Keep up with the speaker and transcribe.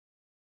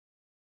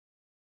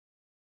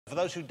For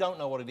those who don't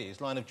know what it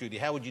is, Line of Duty,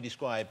 how would you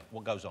describe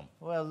what goes on?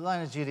 Well,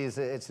 Line of Duty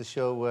it's a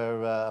show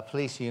where a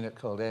police unit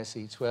called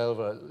SE12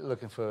 are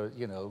looking for,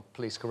 you know,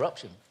 police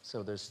corruption.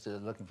 So they're still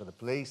looking for the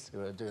police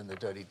who are doing the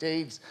dirty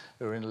deeds,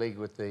 who are in league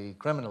with the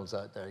criminals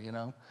out there, you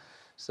know.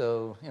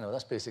 So, you know,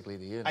 that's basically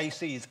the unit.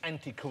 AC is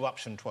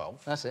Anti-Corruption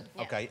 12. That's it.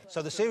 Yeah. OK,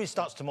 so the series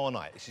starts tomorrow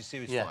night. This is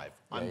Series 5.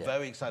 I'm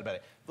very excited about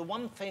it. The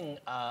one thing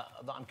that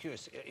I'm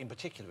curious in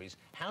particular is,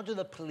 how do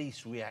the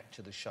police react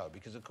to the show?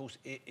 Because, of course,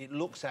 it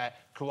looks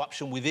at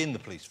corruption within the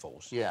police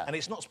force. Yeah. And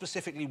it's not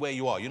specifically where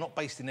you are. You're not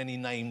based in any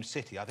named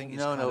city. I think it's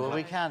No, well,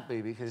 we can't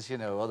be because, you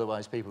know,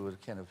 otherwise people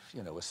would kind of,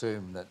 you know,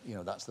 assume that, you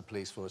know, that's the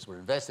police force we're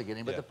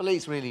investigating. But the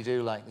police really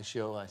do like the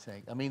show, I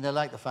think. I mean, they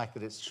like the fact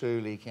that it's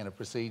truly kind of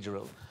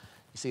procedural.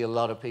 You see a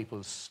lot of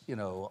people, you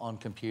know, on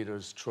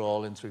computers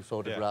trawling through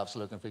photographs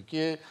looking for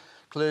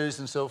clues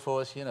and so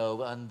forth, you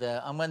know,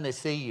 and when they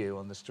see you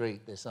on the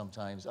street, they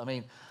sometimes... I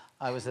mean,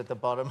 I was at the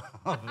bottom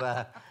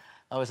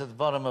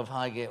of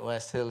Highgate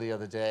West Hill the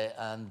other day,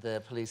 and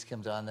the police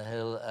came down the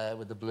hill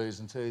with the blues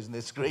and twos, and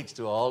they screeched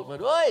to a halt,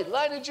 went, "Oi,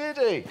 Line of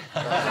Duty!"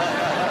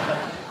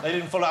 They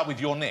didn't follow up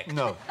with your nick?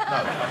 No.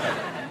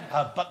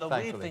 But the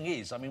weird thing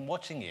is, I mean,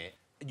 watching it,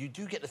 you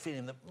do get the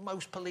feeling that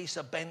most police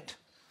are bent.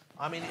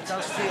 I mean, it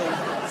does feel,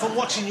 from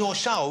watching your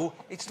show,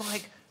 it's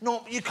like,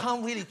 no, you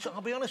can't really... I'll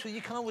be honest with you,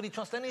 you can't really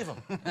trust any of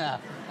them.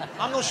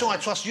 I'm not sure I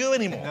trust you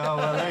anymore. No,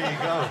 well, there you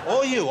go.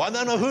 Or you. I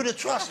don't know who to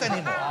trust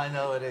anymore. I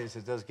know it is.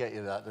 It does get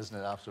you that, doesn't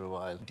it, after a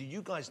while? Do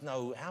you guys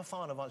know, how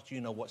far in advance do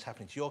you know what's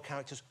happening to your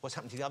characters, what's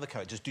happening to the other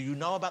characters? Do you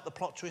know about the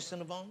plot twists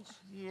in advance?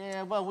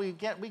 Yeah, well, we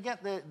get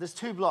there's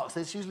 2 blocks.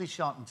 It's usually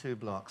shot in 2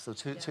 blocks, so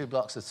two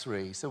blocks of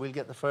 3. So we'll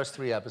get the first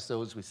 3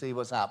 episodes, we see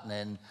what's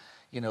happening.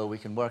 You know, we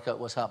can work out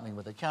what's happening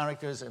with the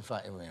characters. In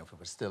fact, if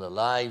we're still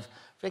alive,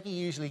 Vicky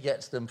usually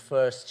gets them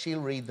first.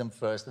 She'll read them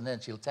first, and then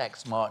she'll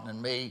text Martin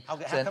and me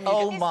saying,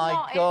 "Oh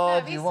my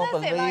God, you won't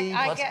believe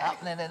what's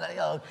happening,"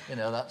 and you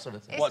know, that sort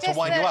of thing. What, to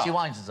wind you up? She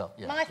winds us up.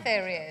 Yeah. My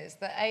theory is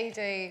that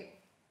AD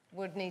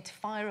would need to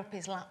fire up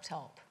his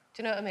laptop.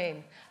 Do you know what I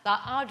mean? Like,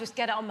 I'll just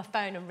get it on my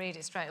phone and read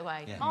it straight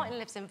away. Yeah. Martin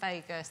lives in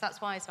Vegas. That's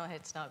why he's not here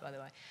tonight, by the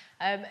way.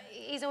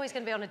 He's always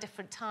going to be on a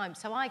different time,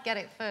 so I get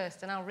it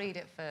first and I'll read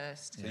it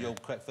first. So you'll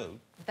correct food?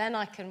 Then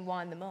I can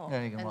wind them up.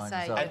 Yeah, you can wind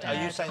us up. And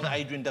are you saying that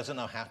Adrian doesn't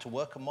know how to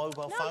work a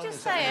mobile phone? No, I'm just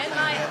saying,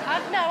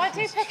 I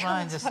do pick up...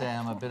 trying to say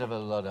I'm a bit of a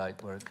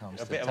Luddite where it comes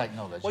to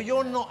technology. Well,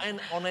 you're not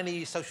on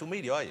any social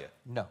media, are you?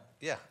 No.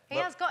 Yeah. He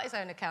has got his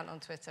own account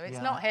on Twitter.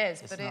 It's not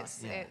his, but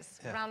it's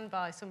ran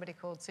by somebody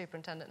called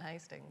Superintendent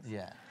Hastings.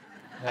 Yeah.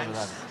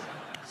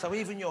 So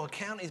even your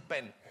account is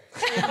bent.